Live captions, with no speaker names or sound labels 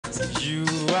You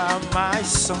are my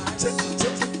song.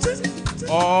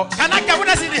 Oh, can I get with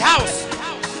us in the house?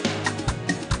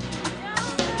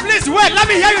 Please wait, let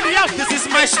me hear you in the house. This is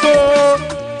my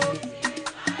story.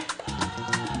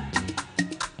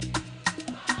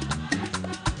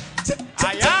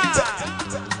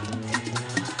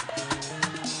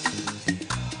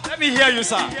 Let me hear you,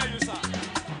 sir.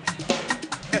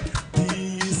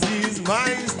 This is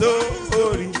my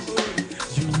story.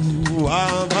 You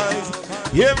are my.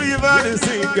 Everybody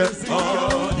sing.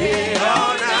 All day,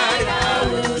 all night, I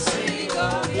will sing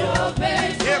of your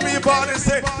praise. Everybody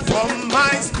say, from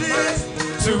my spirit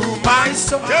To my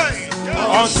soul,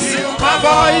 until my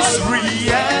voice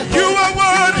re-echoes. you are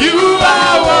worthy. You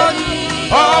are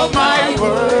worthy of my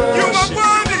worship. You are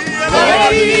worthy.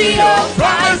 Worthy of From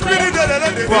my my spirit,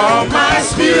 from my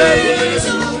spirit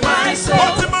to my soul,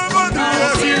 until my body,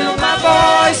 until my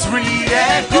voice you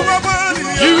re-echoes. are worthy.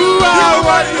 You are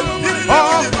worthy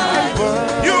of my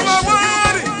worship. You are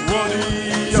worthy.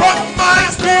 Worthy From of my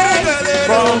spirit,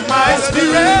 from my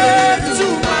spirit to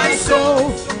my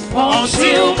soul,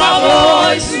 until my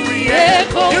voice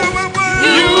re-echoes. you are worthy.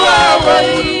 You are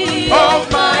worthy of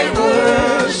my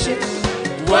worship.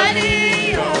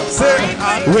 Worthy of Say,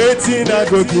 waiting, I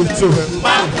go give to him.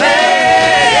 my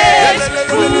praise.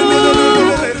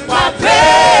 Ooh, my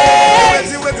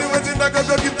praise. Waiting, I go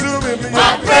give to him.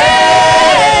 My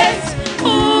praise.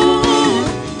 Ooh,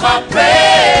 my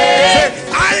praise. Say,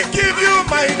 I give you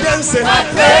my dancing. My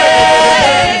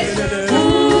praise.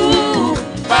 Ooh,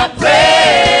 my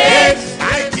praise.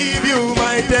 I give you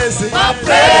my dancing. My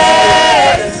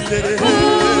praise.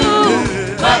 Ooh,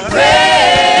 my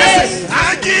praise.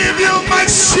 I give you my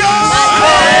show.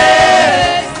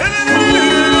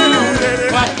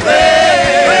 My praise.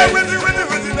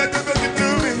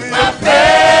 My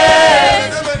praise.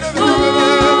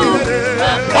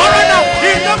 Alright now,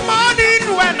 in the morning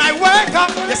when I wake up,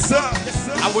 Yes, sir.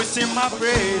 I will sing my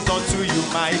praise unto you,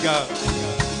 my God.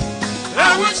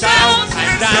 I will shout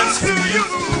and dance to you.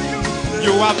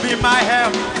 You have been my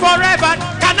help forever.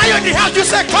 Can I hear the house? You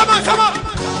say, come on, come on.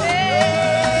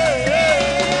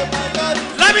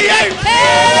 Let me hear you.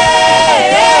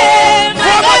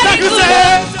 One more time, you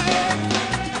say.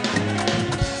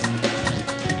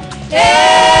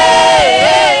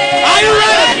 Are you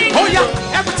ready? Oh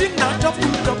yeah, everything now double,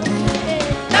 double.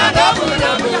 Now double,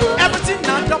 double. Everything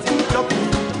now double, double.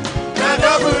 Now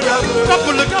double, double.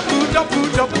 Double, double, double,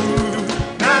 double.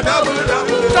 Now double,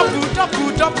 double. Double,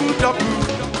 double, double, double.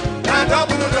 Now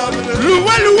double, double.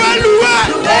 Loué, loué, loué.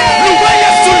 Loué,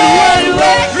 yes, loué.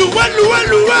 Loué, loué,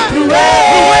 loué. Loué,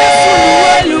 yes,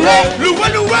 loué. Loué,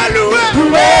 loué, loué.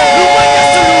 Loué,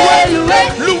 yes, loué.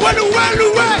 Loué, loué,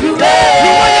 loué.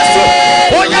 Loué, yes, loué.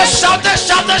 Oh yeah, shout it,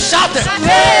 shout it, shout it.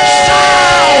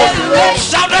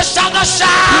 Shout it, shout it, shout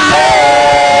it.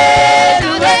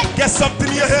 Get something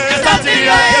in your head. Get something in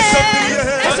your head. Get something in your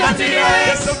head. Get something in your head.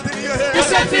 Get something in your head. Get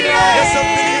something in your head. Get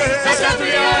something in your head. Get something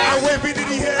in your head. I wave it in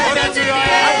the head. Get something in your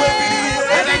head. I wave it in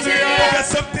the head. Get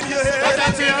something in your head. Get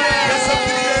something in your head. Get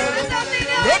something in your head. Get something in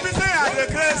your head. Don't be say I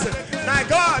declare. Now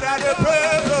God I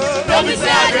declare. Don't be say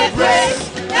I dey praise.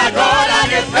 Now God I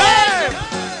dey praise.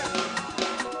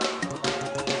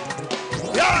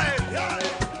 Yeah.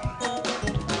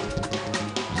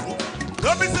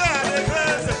 Don't be say I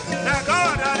declare. Now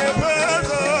God I declare.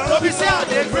 Don't be say I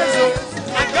dey praise.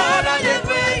 Now God I dey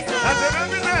praise. I said don't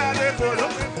be say I declare.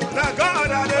 Now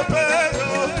God I declare.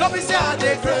 Don't be say I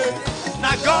dey praise.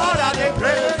 Now God I dey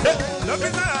praise. Don't be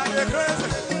say I declare.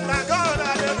 Now God I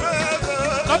declare.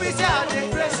 Don't be say I dey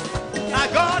praise. Now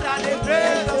God I dey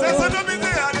praise. Say so don't be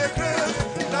say I declare.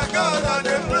 Now God I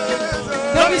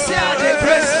declare. Don't be say I dey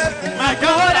praise. My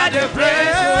God I dey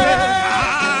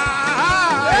praise.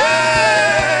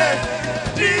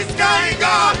 This kind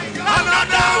God,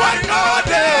 another one no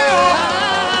day.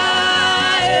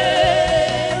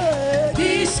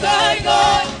 This guy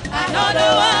God,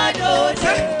 another one no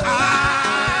day.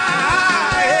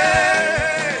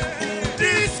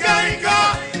 This kind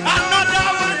God, another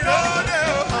one no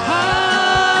day.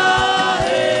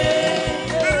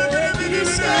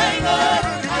 This guy God,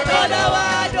 another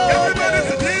one no day. Everybody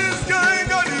say this kind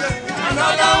God,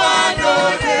 Another one no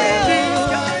day.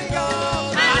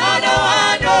 Another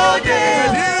one no day.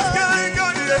 this kind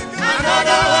God,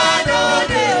 Another one no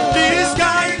day. This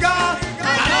guy God,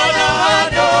 Another one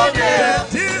no day.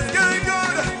 this kind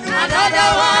God. Another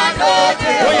one no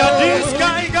day. oh yeah, this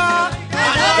guy God.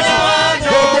 Another one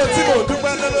no Gbogbo tí day. mo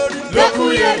dúpẹ́ lé lórí.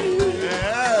 Lókùyè.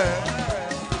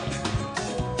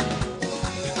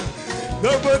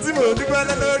 Gbogbo tí mo dúpẹ́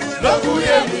lé lórí.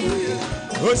 Lókùyè mi.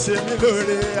 Ó ṣe mí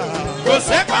lóore. Kò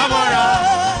sí pamọ́ra.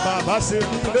 Bàbá ṣe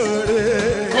mí lóore.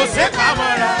 Kò sí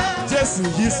pamọ́ra. Jésù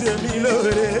yìí ṣe mí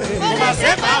lóore. Mo máa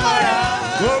ṣe pamọ́ra.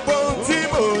 Gbogbo ohun tí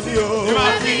mo ní o. Ìmọ̀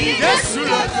fi Jésù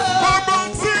lọ́jọ́. Gbogbo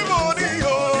ohun tí mo ní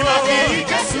o. Ìmọ̀ fi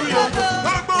Jésù lọ́jọ́.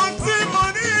 Gbogbo ohun tí mo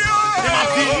ní o. Ìmọ̀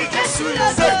fi Jésù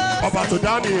lọ́jọ́. Ọba tó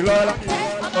dá mi lọ́lá.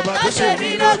 Ọba tó ṣe mí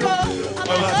lọ́jọ́.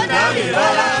 Ọba tó dá mi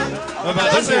lọ́lá. Ọba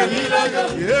tó ṣe mí lọ́jọ́.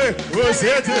 Ó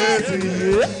ṣe Jésù.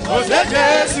 Ó ṣe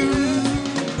Jésù.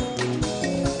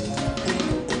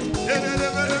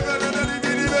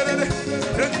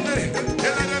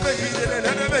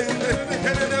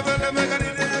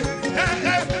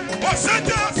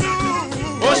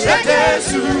 Ó ṣe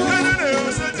Jésù.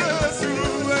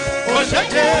 Ó ṣe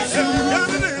Jésù.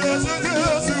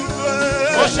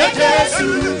 Ó ṣe Jésù.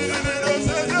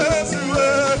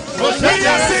 Ó ṣe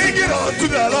Jésù. Singing unto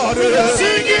the Lord.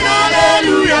 Singing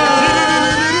hallelujah.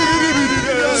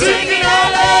 Singing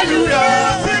hallelujah.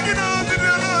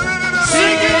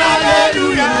 Singing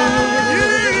hallelujah.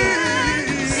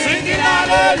 Singing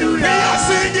hallelujah.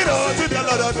 Singing unto the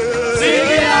Lord.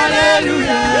 Singing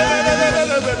hallelujah.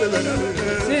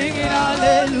 Singing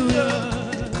hallelujah.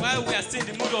 While we are still in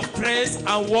the mood of praise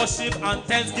and worship and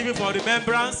thanksgiving for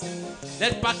remembrance,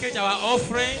 let's package our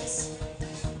offerings,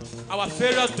 our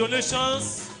various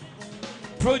donations,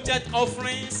 project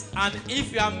offerings, and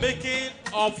if you are making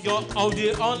of the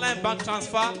online bank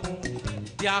transfer,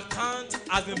 the account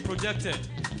has been projected.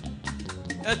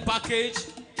 Let's package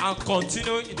and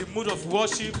continue in the mood of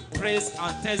worship, praise,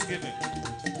 and thanksgiving.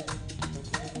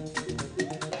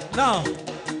 Now,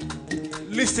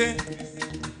 listen.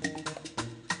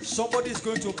 Somebody is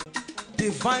going to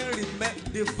divine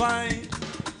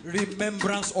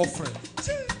remembrance offering.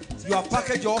 You have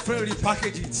packaged your offering,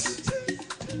 repackage it.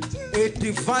 A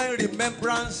divine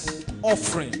remembrance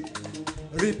offering.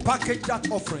 Repackage that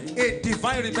offering. A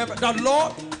divine remembrance. Now,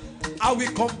 Lord, I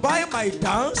will combine my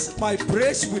dance, my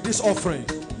praise with this offering.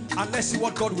 And let's see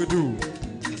what God will do.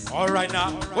 All right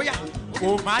now. Oh, yeah.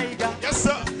 Oh, my God. Yes,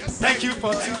 sir. Thank you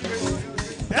for today.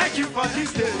 Thank you for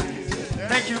this day.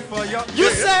 Thank you for your. You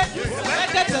said,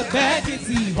 let the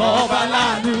beggy ọba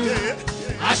lánàá.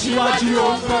 Aṣíwájú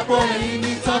ohun gbogbo èyí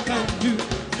ni tọ́kàn jù.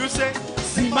 You say,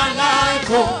 See my life,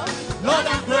 oh, Lord,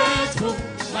 I'm grateful.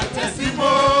 My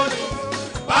testimony,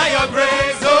 by your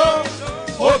grace, oh,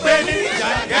 Obeni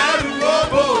Jagaru,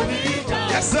 Oboni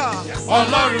Jagaru. Yes, sir.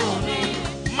 Ọlọ́run mi,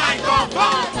 my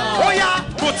comforter. oh yeah.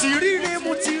 Mo ti ríre,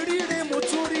 mo tún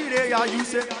ríre. Yeah, you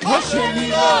say, Ó ṣe mí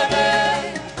lóore,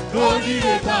 lórí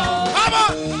ẹ̀ka o. come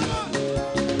on.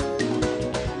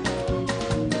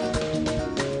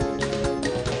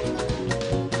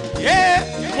 Yeah,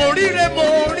 mo ríre,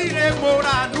 mo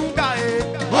ra nuga eh.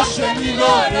 Ó ṣe mí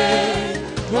lóore,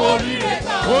 lórí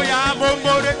ẹ̀ka o. Oh yeah, mo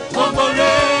more.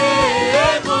 Mọ̀mọ́lé, I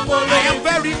mọ̀mọ́lé, am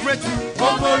very grateful.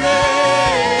 mọ̀mọ́lé,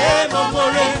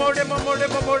 mọ̀mọ́lé, More. mọ̀mọ́lé,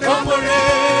 mọ̀mọ́lé.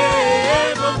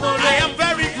 I am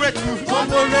very grateful.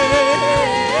 Mọ̀mọ́lé,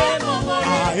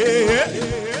 mọ̀mọ́lé.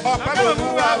 Ọpẹ́ mo mú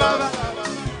wa bàbá.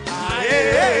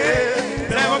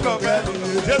 Trevor Coppel.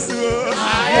 Jésù.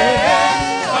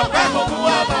 Ọpẹ́ mo mú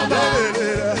wá bàbá.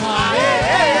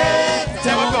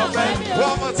 Trevor Coppel.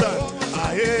 One more time.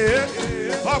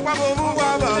 Ọpẹ́ mo mú wa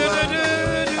bàbá.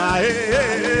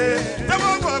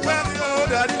 Tẹ́wọ́ gbọ́ pẹ́ ní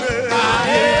ọ̀dàdí rẹ̀.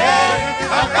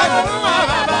 Ọpẹ́ mo mú wá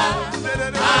bàbá.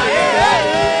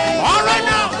 All right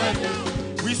now,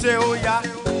 we say, oh yeah,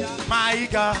 my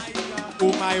God,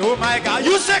 oh my God.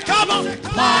 You say, come on.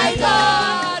 My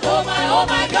God, oh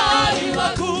my God, you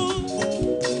are good.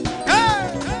 Hey.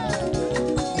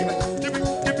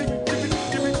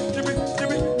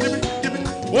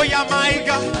 Oh yeah, my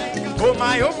God, oh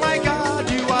my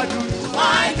God, you are good.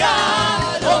 My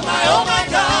God, oh my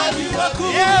God, you are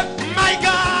good. Yeah, my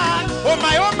God, oh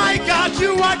my God,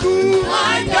 you are good.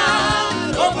 My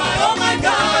God, oh my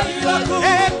God, you are good.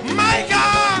 Hey, my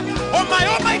God, oh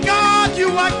my God, you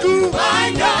are good.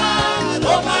 My God,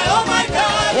 oh my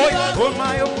God, you are good. Oh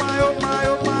my God,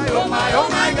 you are good. Oh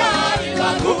my God, you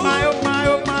are good.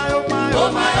 Oh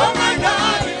my God, you are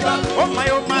good. Oh my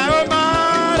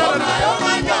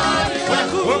God, you are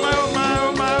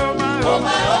good.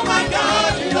 Oh my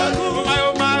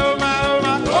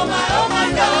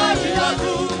God,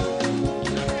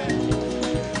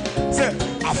 Say,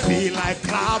 I feel like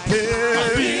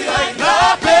clapping. Be like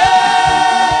clapping.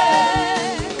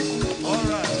 All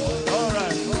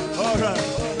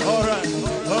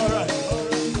right.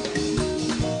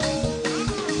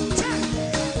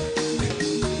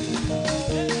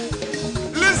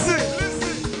 Listen.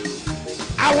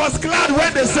 I was glad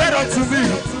when they said unto me,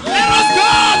 let us go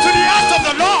to the house of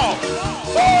the Lord.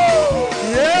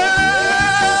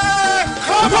 yeah.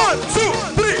 Come on, 2,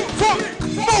 3, 4.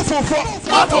 Move for 4.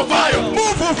 Move for fire.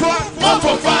 Move for 4. Move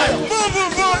for fire. Move for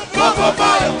 4. Move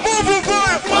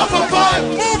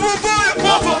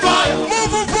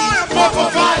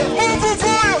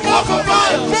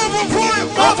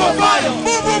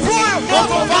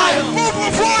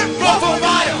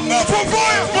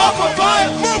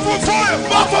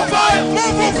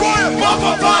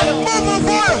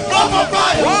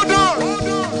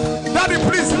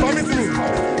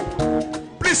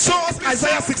Please show us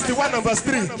Isaiah 61 and verse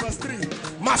 3.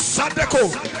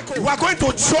 Mashadeko. We are going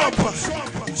to jump.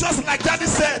 Just like Daddy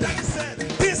said.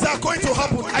 Things are going to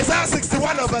happen. Isaiah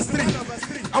 61 and verse 3.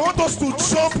 I want us to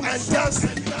jump and dance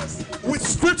with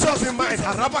scriptures in mind.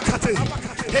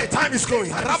 Hey, time is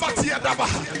going.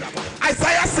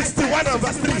 Isaiah 61 and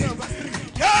verse 3.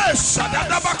 Yes, can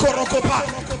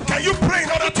you pray in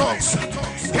other tongues?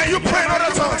 Can you pray in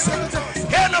other tongues?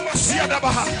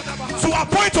 To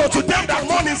appoint unto them that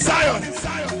mourn in Zion,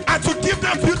 and to give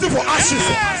them beautiful ashes,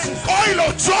 oil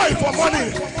of joy for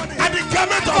mourning, and the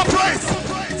garment of praise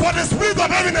for the spirit of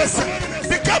heaviness.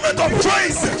 The garment of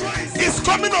praise is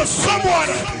coming on someone,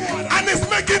 and it's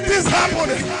making this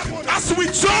happen. As we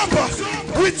jump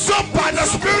by the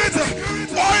spirit.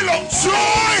 Oil of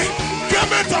joy,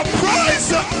 garment of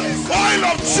praise, oil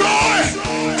of joy,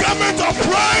 garment of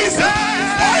praise,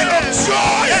 oil of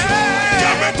joy,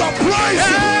 garment of praise,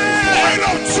 oil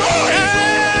of joy,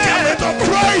 garment of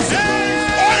praise,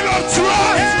 oil of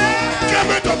joy,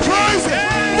 garment of praise.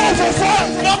 Move for fire,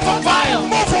 move for fire,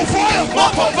 move for fire,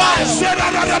 move for fire. Shed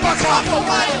out of the back, move for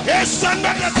fire. Send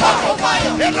out the top, move for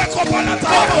fire. In the copalata,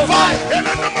 move for fire. In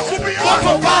the namakubi, move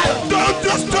for fire. Don't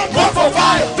just jump, move for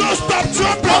fire. Don't stop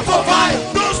jumping, move for fire.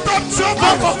 Don't stop jumping,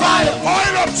 move for fire.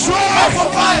 Oil of joy, move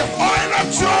for fire. Oil of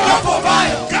joy, move for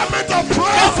fire. Garment of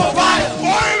praise, move for fire.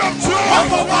 Oil of joy, move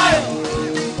for fire.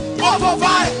 Move for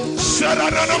fire. Shed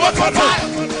out of the back, move for fire.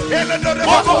 In the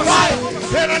move for fire.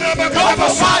 In the name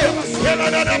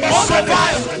of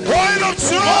fire. Oil of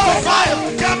joy,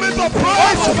 garment of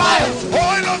praise,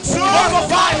 oil of joy,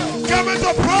 garment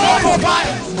of praise,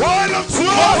 oil of joy,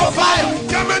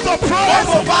 garment of praise,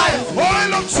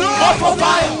 oil of joy,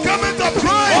 garment of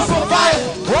praise.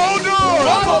 Hold on.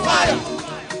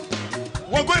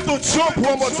 We're going to jump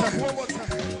one more time.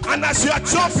 And as you are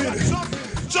jumping,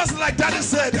 just like Daddy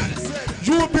said,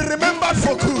 you will be remembered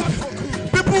for good.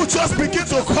 People just begin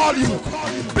to call you.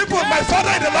 People, my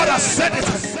father in the Lord has said it.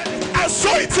 And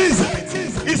so it is.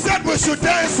 He said we should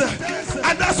dance.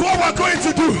 And that's what we're going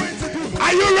to do.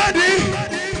 Are you ready?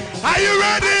 Are you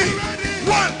ready?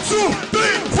 1, 2,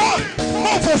 3, 4.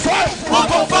 Move for fire. Move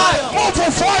for fire. Move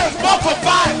for fire. Move for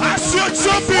fire. As you're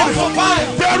jumping,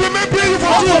 they'll remember you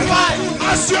for good.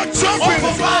 As you're jumping, move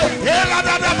for fire.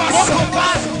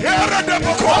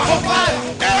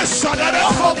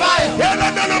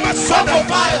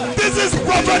 This is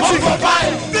prophetic.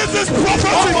 This is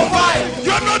prophetic.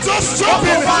 You're not just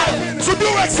jumping to do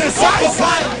exercise.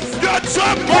 You're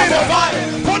jumping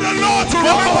for the Lord to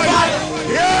remember you.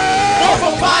 Yeah. Move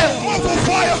for fire. Move for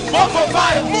fire. Move for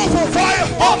fire. Move for fire.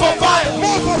 Move for fire.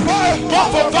 Move for fire. Move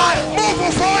for fire. Move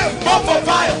for fire. Move for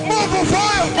fire. Move for fire.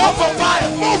 Move for fire.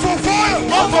 Move for fire.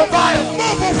 Move for fire.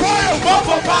 Move for fire. Move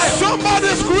for fire.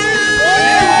 Somebody scream.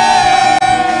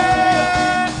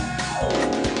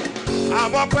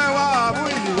 I'm a power.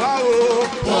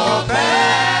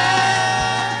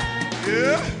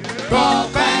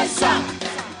 Professor.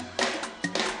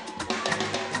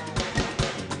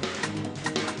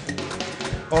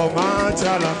 Oh man,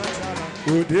 chala,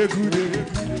 ode gude,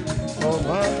 oh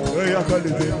man, oya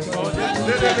kalite,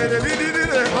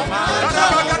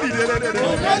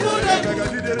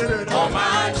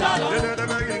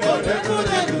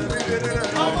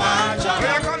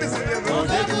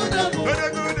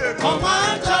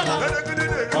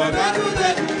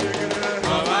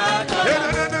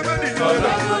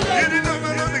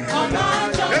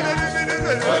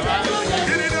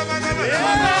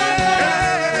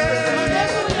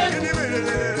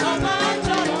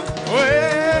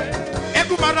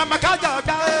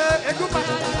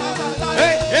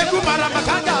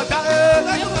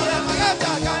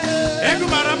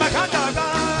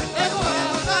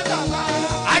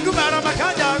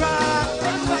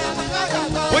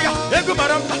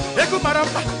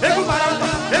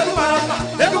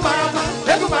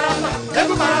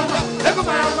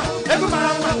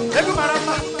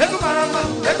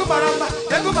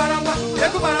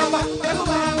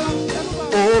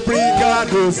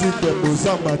 Obrigado, Zimbabwe,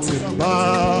 Matimba.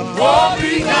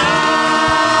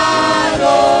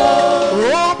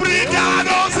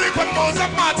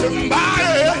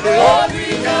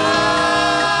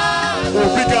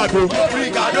 Obrigado.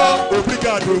 Obrigado,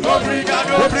 Zimbabwe, Matimba.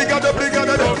 Obrigado. Obrigado. Obrigado. Obrigado. Obrigado. Obrigado.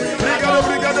 Obrigado.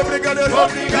 Obrigado.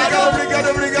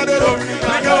 Obrigado.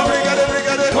 Obrigado.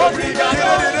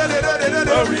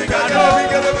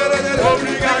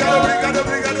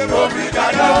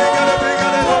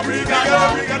 Obrigado. Obrigado. Obrigado.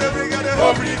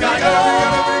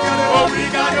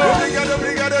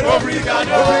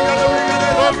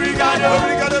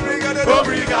 Obrigado.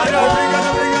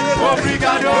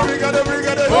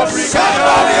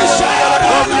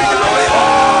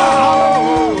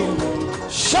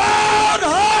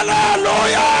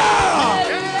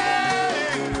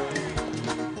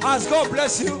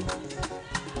 blessed you?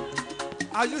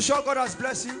 Are you sure God has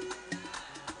blessed you?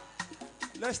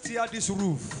 Let's tear this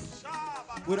roof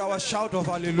with our shout of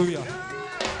hallelujah.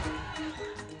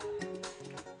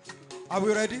 Are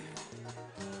we ready?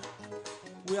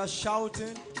 We are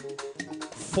shouting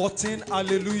 14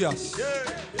 hallelujahs.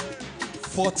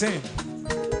 14.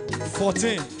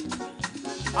 14.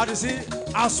 And you see,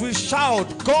 as we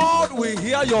shout, God will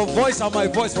hear your voice and my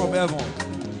voice from heaven.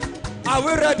 Are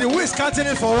we ready? Who is counting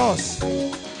it for us?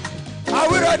 Are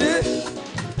we ready?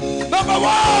 Number 1.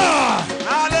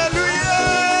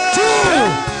 Hallelujah. 2.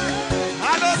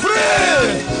 3.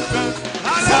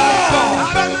 4.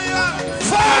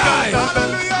 5.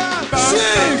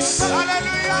 6.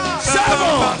 7.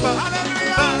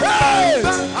 8.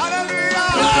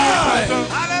 9.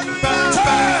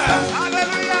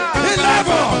 11,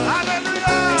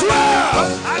 12,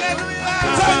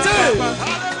 13,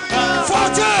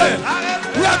 14.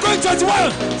 We are going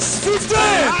 21, 15,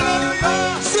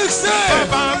 16,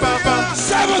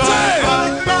 17,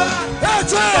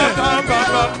 18,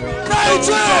 19,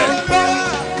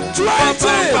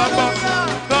 20,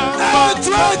 and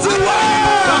 21.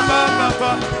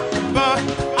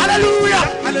 Hallelujah!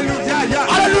 Hallelujah!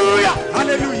 Hallelujah!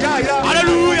 Hallelujah!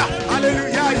 Hallelujah! Hallelujah!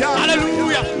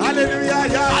 Hallelujah! Hallelujah! Hallelujah!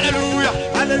 Hallelujah!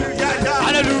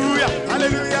 Hallelujah!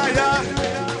 Hallelujah!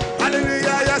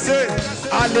 Hallelujah! Say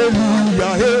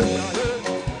hallelujah!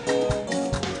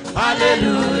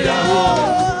 Hallelujah!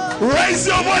 Raise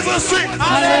your voice and sing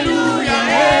hallelujah!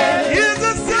 He's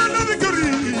the sound of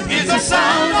victory. He's the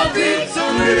sound of victory.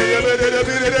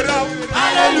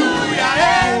 Hallelujah!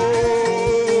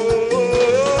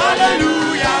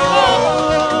 Hallelujah!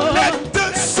 Let the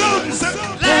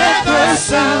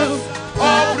sound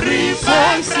of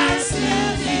remembrance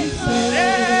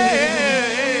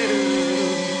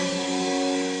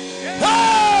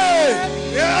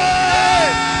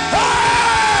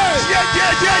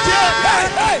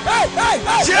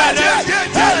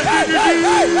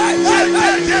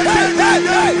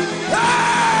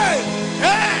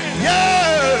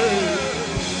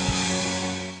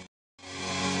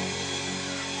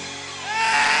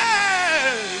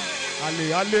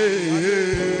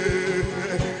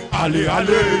allez, allez,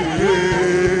 allez,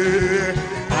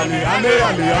 allez, allez,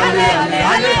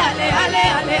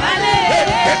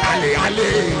 allez,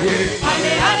 allez,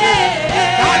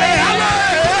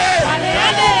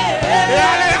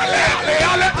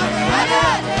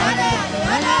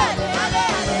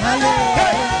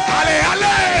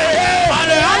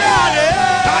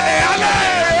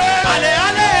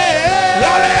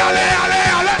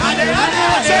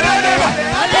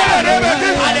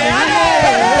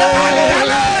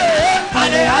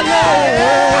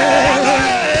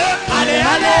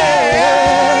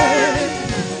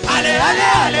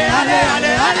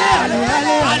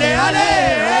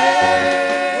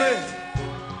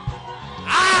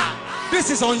 this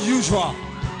is unusual.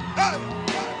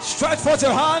 Stretch forth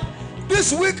your hand.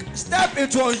 This week, step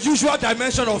into unusual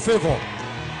dimension of favor,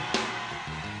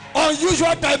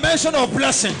 unusual dimension of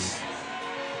blessings,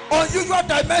 unusual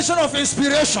dimension of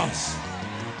inspirations,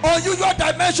 unusual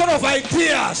dimension of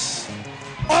ideas,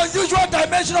 unusual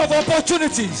dimension of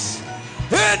opportunities.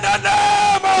 In the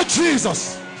name of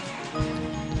Jesus.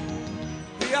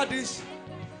 Hear this.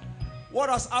 What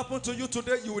has happened to you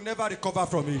today, you will never recover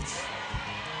from it.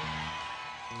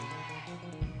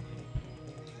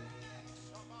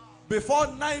 Before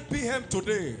 9 p.m.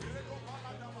 today,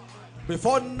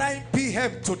 before 9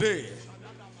 p.m. today,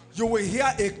 you will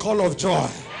hear a call of joy.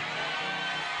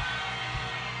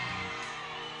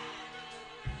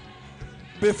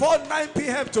 Before 9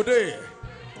 p.m. today,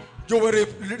 you will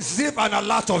receive an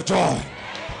alert of joy.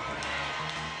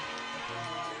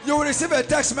 You will receive a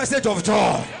text message of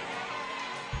joy.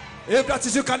 If that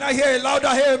is you, can I hear a louder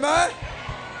amen?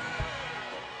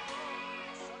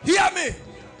 Hear me.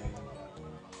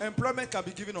 Employment can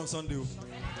be given on Sunday.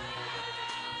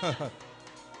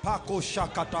 Pako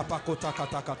shakata pako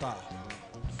takata kata.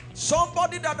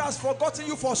 Somebody that has forgotten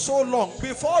you for so long,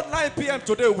 before 9 p.m.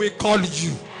 today, will call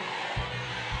you.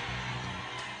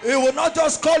 He will not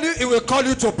just call you, he will call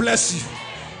you to bless you.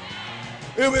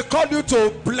 He will call you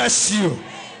to bless you.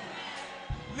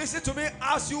 Listen to me,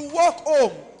 as you walk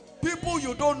home, people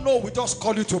you don't know will just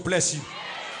call you to bless you.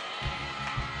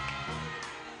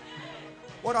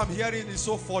 What I'm hearing is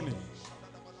so funny.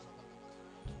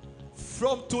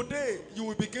 From today, you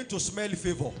will begin to smell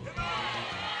favor.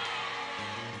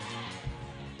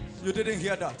 You didn't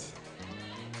hear that.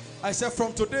 I said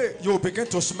from today, you will begin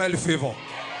to smell favor.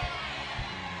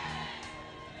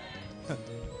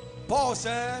 Paul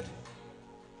said,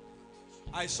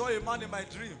 I saw a man in my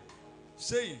dream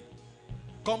saying,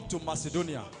 come to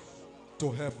Macedonia.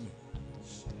 to help me.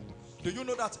 Do you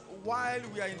know that while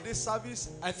we are in this service,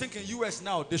 I think in US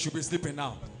now, they should be sleeping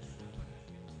now.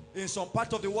 In some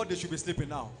part of the world, they should be sleeping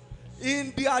now.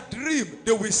 In their dream,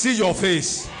 they will see your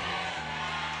face.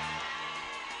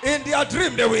 In their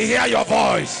dream, they will hear your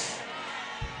voice.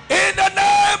 In the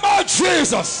name of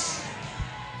Jesus.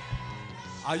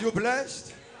 Are you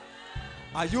blessed?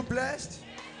 Are you blessed?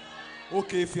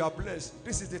 Okay, if you are blessed,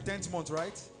 this is the 10th month,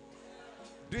 right?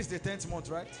 This is the 10th month,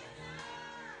 right?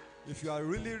 If you are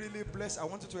really, really blessed, I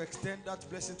want you to extend that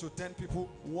blessing to 10 people,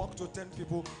 walk to 10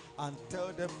 people, and tell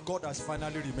them God has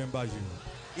finally remembered you.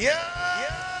 Yeah.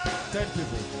 10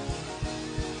 people.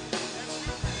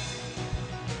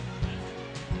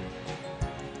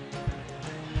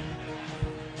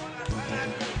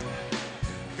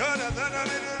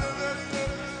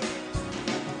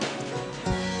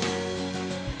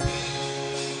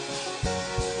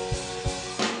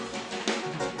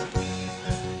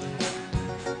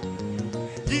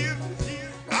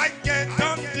 I get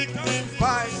on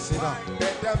dignified.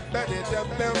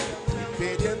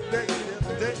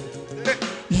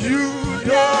 You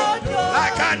don't know.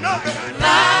 Like I know.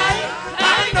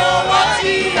 I know what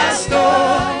he has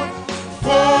done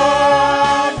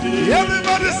for me.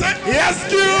 Everybody say,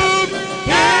 excuse me.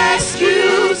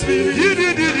 Excuse me, You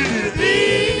did.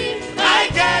 I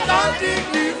get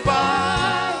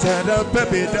undignified.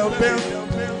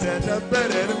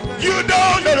 You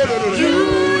don't know.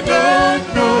 You don't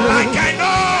know. Like I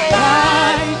know.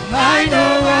 I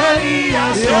know what he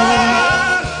has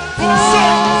done. So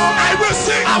I will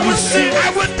sing. I will sing. I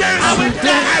will dance. I will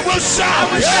dance. I will shout. I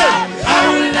will shout. I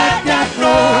will let that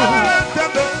know.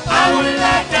 I will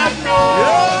let that know.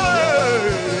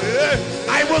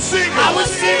 I will sing. I will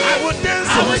sing. I will dance.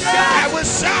 I will shout. I will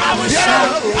shout. I will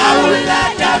shout. I will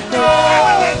let that know.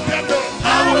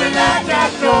 I will let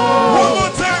that know. One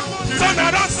more time. So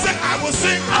now don't say I will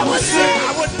sing. I will sing.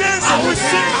 I will dance. I will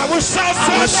sing. I will shout.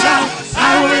 I will shout.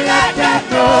 I will let that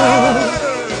know.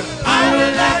 I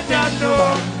will let that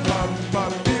know.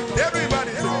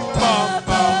 Everybody sing.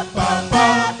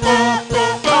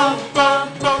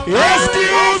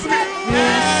 Excuse me.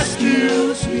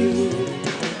 Excuse me.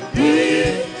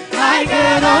 I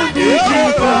get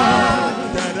undignified.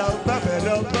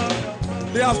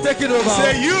 They have taken over.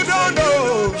 Say you don't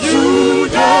know. You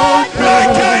don't know.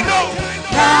 Like I know.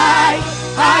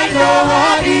 I know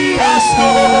what he has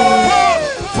done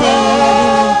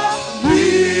for me.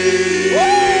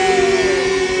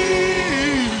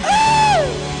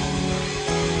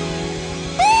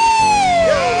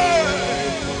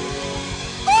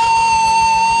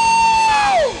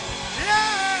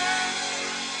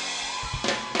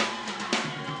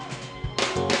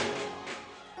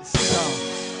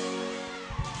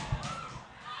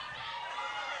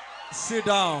 Sit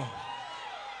down.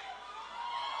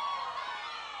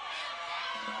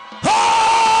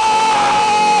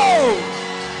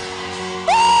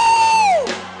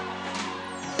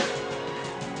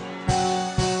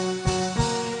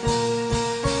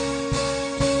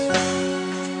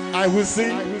 I will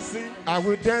sing. I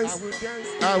will dance.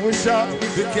 I will shout.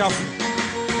 Be careful.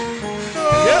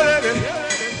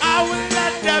 I will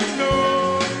let them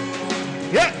know.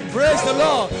 Yeah. Praise the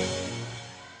Lord.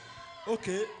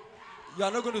 Okay, you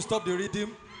are not going to stop the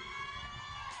reading,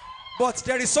 but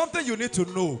there is something you need to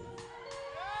know.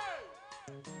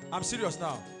 I'm serious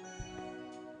now.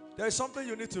 There is something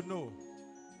you need to know.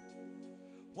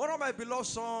 One of my beloved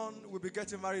sons will be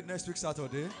getting married next week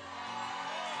Saturday.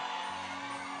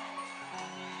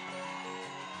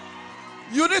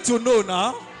 You need to know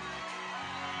now.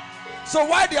 So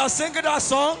while they are singing that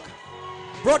song,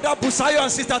 Brother Busayo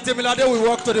and Sister Temilade will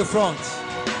walk to the front.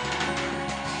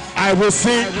 I will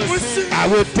sing. I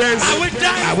will dance. I will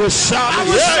dance. I will shout. I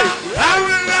will shout. I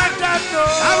will let them know.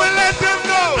 I will let them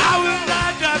know. I will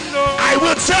let them know. I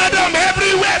will tell them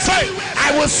everywhere. Say,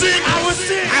 I will sing. I will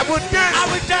sing. I will dance. I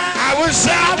will dance. I will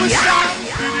shout. I will shout.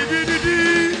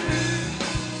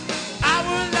 I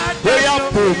will let them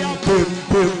know. Boom, boom,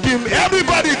 boom, boom.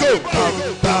 Everybody go.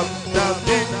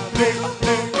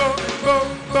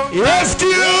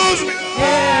 Excuse me.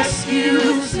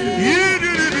 Excuse me.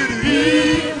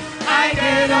 I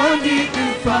get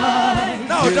undignified.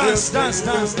 Now dance.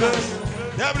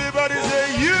 Everybody say,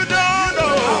 you don't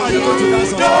know. You go to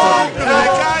dance on don't Saturday.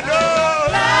 Like I know.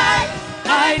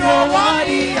 I know what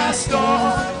he has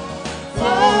done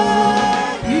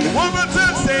for me. One more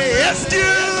time, say,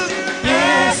 excuse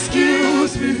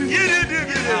me.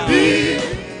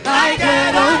 I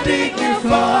get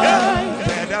undignified.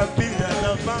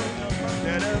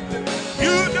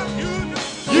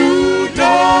 You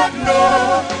don't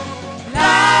know.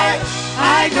 Like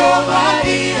I know what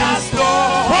he has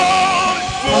done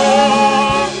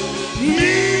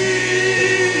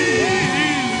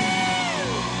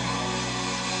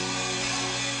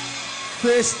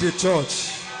Face the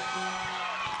church.